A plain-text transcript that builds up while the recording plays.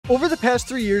Over the past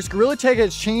 3 years, Gorilla Tag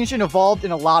has changed and evolved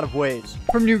in a lot of ways.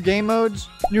 From new game modes,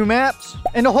 new maps,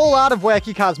 and a whole lot of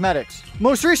wacky cosmetics.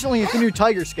 Most recently, it's the new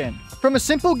tiger skin. From a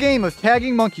simple game of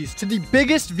tagging monkeys to the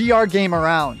biggest VR game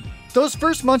around. Those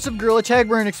first months of Gorilla Tag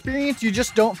were an experience you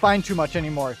just don't find too much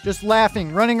anymore. Just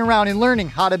laughing, running around, and learning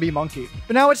how to be monkey.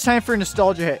 But now it's time for a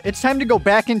nostalgia hit. It's time to go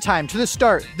back in time to the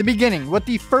start, the beginning, what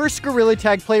the first Gorilla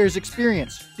Tag players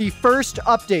experienced. The first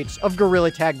updates of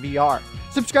Gorilla Tag VR.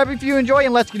 Subscribe if you enjoy,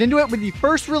 and let's get into it with the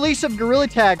first release of Gorilla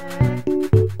Tag.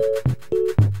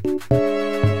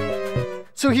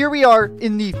 So here we are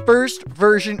in the first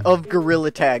version of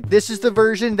Gorilla Tag. This is the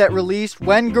version that released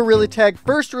when Gorilla Tag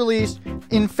first released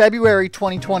in February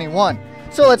 2021.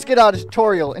 So let's get out a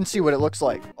tutorial and see what it looks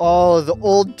like. Oh, the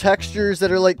old textures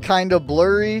that are like kind of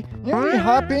blurry. Let me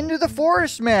hop into the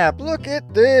forest map. Look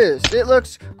at this. It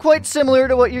looks quite similar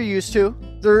to what you're used to.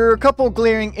 There are a couple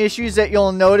glaring issues that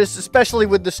you'll notice, especially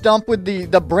with the stump with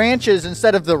the branches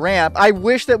instead of the ramp. I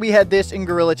wish that we had this in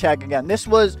Gorilla Tag again. This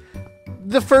was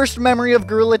the first memory of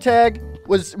Gorilla Tag.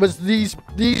 Was these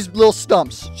little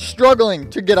stumps struggling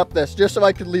to get up this just so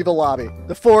I could leave a lobby.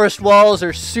 The forest walls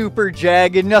are super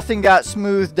jagged, nothing got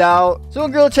smoothed out. So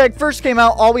when Gorilla Tag first came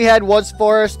out, all we had was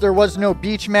forest. There was no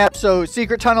beach map, so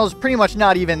secret tunnel is pretty much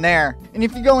not even there. And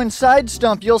if you go inside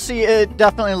Stump, you'll see it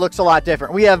definitely looks a lot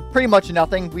different. We have pretty much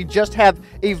nothing. We just have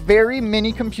a very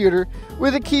mini computer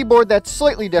with a keyboard that's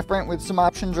slightly different with some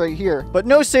options right here. But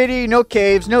no city, no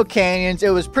caves, no canyons.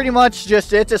 It was pretty much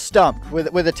just, it's a stump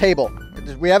with a table.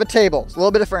 We have a table, it's a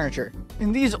little bit of furniture.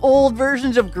 And these old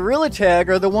versions of Gorilla Tag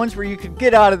are the ones where you could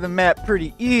get out of the map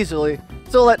pretty easily.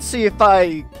 So let's see if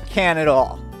I can at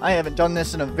all. I haven't done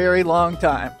this in a very long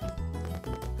time.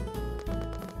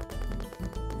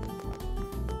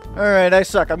 Alright, I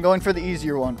suck. I'm going for the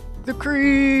easier one. The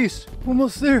crease!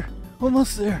 Almost there.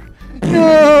 Almost there.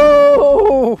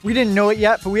 No! We didn't know it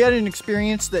yet, but we had an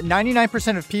experience that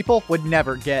 99% of people would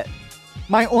never get.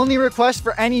 My only request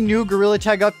for any new Gorilla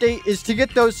Tag update is to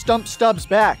get those stump stubs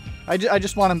back. I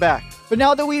just want them back. But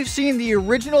now that we've seen the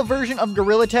original version of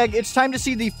Gorilla Tag, it's time to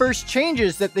see the first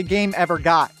changes that the game ever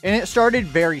got. And it started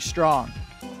very strong.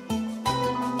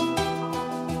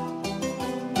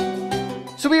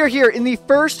 So we are here in the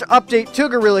first update to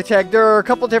Gorilla Tag. There are a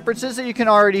couple differences that you can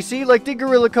already see. Like the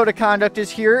Gorilla Code of Conduct is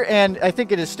here, and I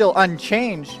think it is still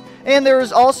unchanged. And there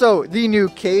is also the new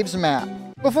caves map.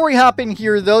 Before we hop in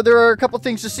here, though, there are a couple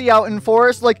things to see out in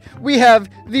forest. Like, we have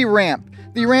the ramp.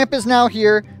 The ramp is now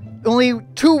here. Only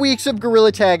 2 weeks of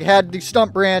Gorilla Tag had the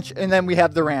stump branch, and then we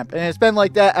have the ramp. And it's been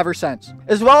like that ever since.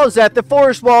 As well as that, the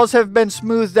forest walls have been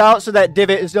smoothed out, so that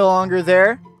divot is no longer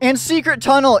there. And Secret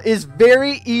Tunnel is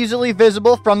very easily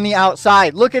visible from the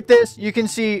outside. Look at this. You can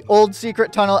see Old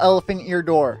Secret Tunnel Elephant Ear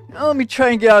Door. Now let me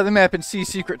try and get out of the map and see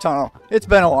Secret Tunnel. It's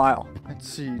been a while. Let's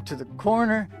see, to the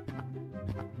corner.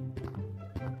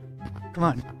 Come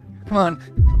on. Come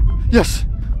on. Yes.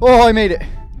 Oh, I made it.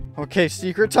 Okay,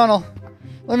 Secret Tunnel.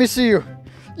 Let me see you.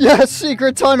 Yes,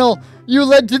 Secret Tunnel. You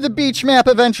led to the beach map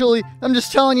eventually. I'm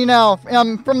just telling you now.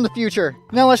 I'm from the future.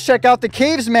 Now let's check out the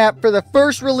caves map for the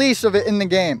first release of it in the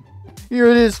game. Here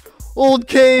it is. Old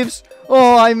caves.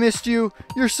 Oh, I missed you.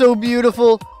 You're so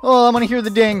beautiful. Oh, I want to hear the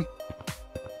ding.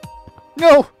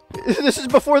 No. This is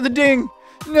before the ding.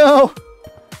 No.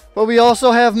 But we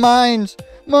also have mines.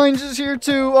 Mines is here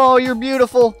too. Oh, you're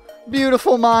beautiful.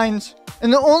 Beautiful mines.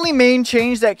 And the only main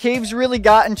change that caves really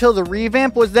got until the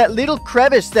revamp was that little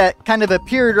crevice that kind of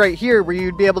appeared right here where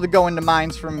you'd be able to go into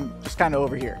mines from just kind of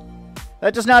over here.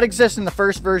 That does not exist in the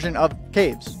first version of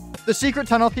caves. The secret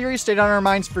tunnel theory stayed on our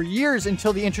minds for years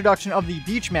until the introduction of the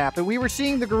beach map, and we were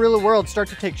seeing the gorilla world start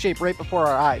to take shape right before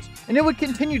our eyes. And it would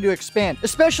continue to expand,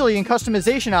 especially in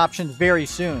customization options very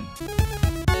soon.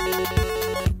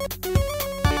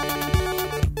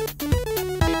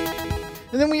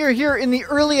 And then we are here in the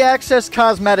early access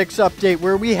cosmetics update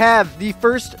where we have the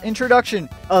first introduction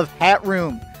of Hat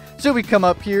Room. So we come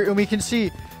up here and we can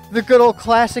see the good old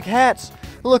classic hats.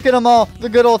 Look at them all. The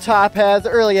good old top hat, the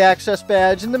early access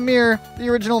badge, and the mirror, the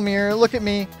original mirror. Look at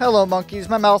me. Hello, monkeys.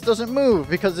 My mouth doesn't move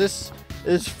because this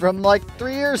is from like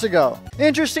 3 years ago.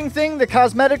 Interesting thing, the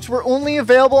cosmetics were only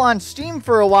available on Steam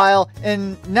for a while,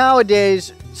 and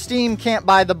nowadays Steam can't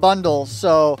buy the bundles,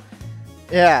 so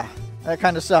yeah, that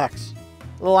kind of sucks.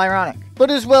 A little ironic. But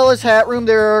as well as Hat Room,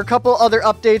 there are a couple other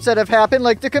updates that have happened,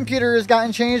 like the computer has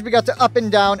gotten changed. We got the up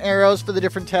and down arrows for the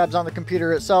different tabs on the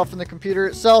computer itself, and the computer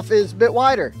itself is a bit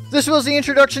wider. This was the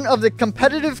introduction of the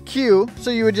competitive queue, so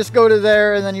you would just go to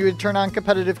there and then you would turn on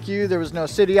competitive queue. There was no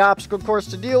city obstacle course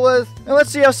to deal with. And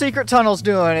let's see how Secret Tunnel's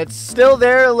doing. It's still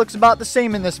there. It looks about the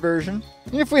same in this version.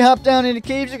 And if we hop down into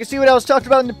caves, you can see what I was talking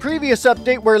about in the previous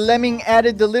update where Lemming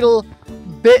added the little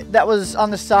bit that was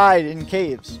on the side in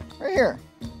caves. Right here.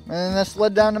 And this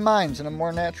led down to mines in a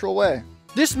more natural way.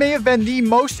 This may have been the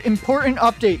most important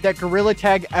update that Gorilla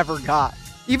Tag ever got.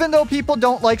 Even though people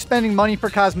don't like spending money for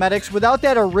cosmetics, without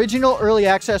that original early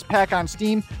access pack on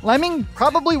Steam, Lemming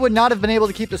probably would not have been able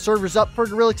to keep the servers up for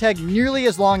Gorilla Tag nearly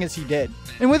as long as he did.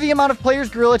 And with the amount of players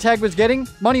Gorilla Tag was getting,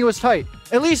 money was tight.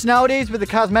 At least nowadays, with the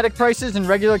cosmetic prices and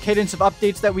regular cadence of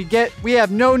updates that we get, we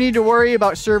have no need to worry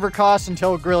about server costs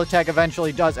until Gorilla Tag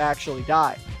eventually does actually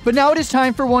die. But now it is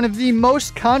time for one of the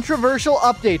most controversial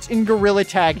updates in Gorilla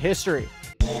Tag history.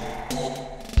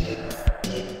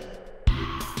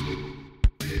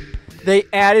 They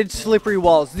added slippery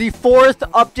walls. The 4th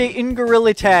update in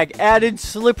Gorilla Tag added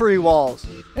slippery walls.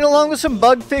 And along with some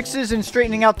bug fixes and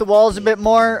straightening out the walls a bit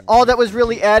more, all that was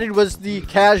really added was the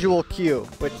casual queue,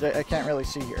 which I can't really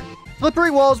see here. Slippery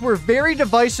walls were very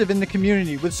divisive in the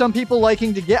community, with some people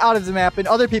liking to get out of the map and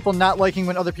other people not liking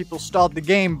when other people stalled the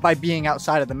game by being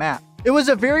outside of the map. It was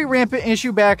a very rampant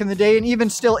issue back in the day and even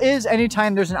still is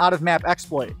anytime there's an out-of-map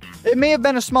exploit. It may have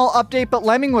been a small update, but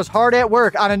Lemming was hard at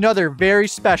work on another very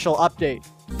special update.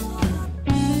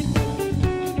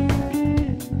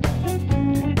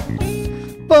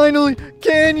 Finally,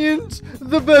 Canyons!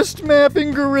 The best map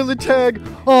in Gorilla Tag!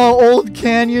 Oh, old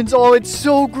Canyons! Oh, it's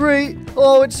so great!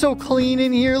 Oh, it's so clean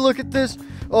in here, look at this!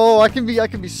 Oh, I can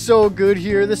be so good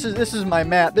here. This is my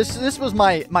map. This was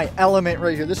my element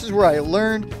right here. This is where I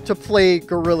learned to play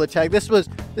Gorilla Tag. This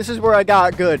is where I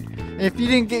got good. And if you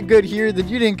didn't get good here, then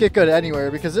you didn't get good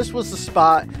anywhere, because this was the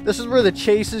spot. This is where the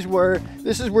chases were.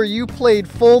 This is where you played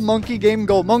full monkey game,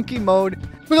 go monkey mode.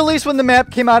 But at least when the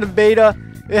map came out of beta,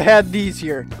 it had these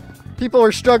here. People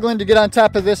were struggling to get on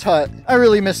top of this hut. I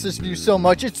really miss this view so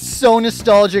much. It's so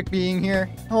nostalgic being here.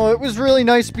 Oh, it was really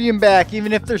nice being back,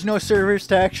 even if there's no servers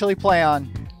to actually play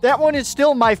on. That one is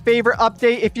still my favorite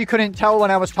update. If you couldn't tell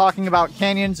when I was talking about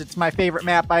Canyons, it's my favorite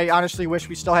map. I honestly wish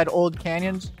we still had old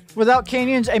Canyons. Without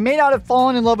Canyons, I may not have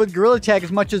fallen in love with Gorilla Tag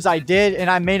as much as I did,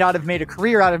 and I may not have made a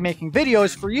career out of making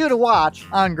videos for you to watch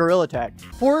on Gorilla Tag.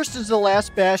 Forest is the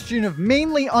last bastion of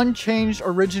mainly unchanged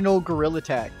original Gorilla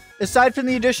Tag. Aside from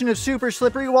the addition of super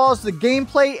slippery walls, the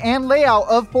gameplay and layout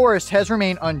of Forest has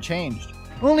remained unchanged.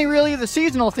 Only really the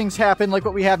seasonal things happen like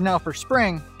what we have now for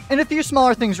spring, and a few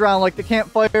smaller things around like the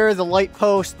campfire, the light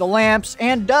post, the lamps,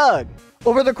 and Doug.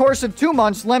 Over the course of 2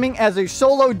 months, Lemming as a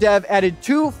solo dev added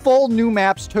 2 full new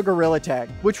maps to Gorilla Tag,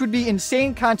 which would be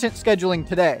insane content scheduling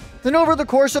today. Then over the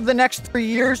course of the next 3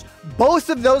 years,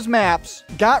 both of those maps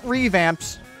got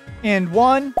revamps, and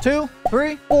 1, 2,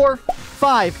 3, 4,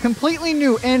 5 completely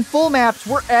new and full maps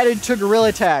were added to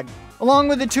Gorilla Tag, along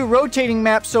with the 2 rotating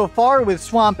maps so far with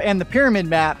Swamp and the Pyramid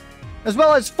map, as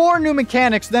well as 4 new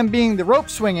mechanics, them being the rope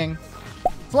swinging,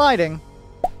 sliding,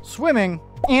 swimming,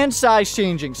 and size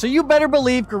changing. So you better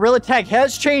believe Gorilla Tag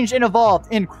has changed and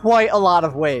evolved in quite a lot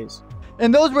of ways.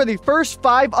 And those were the first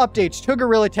 5 updates to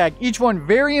Gorilla Tag, each one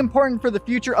very important for the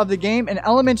future of the game, and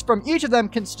elements from each of them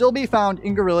can still be found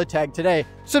in Gorilla Tag today.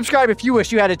 Subscribe if you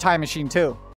wish you had a time machine too.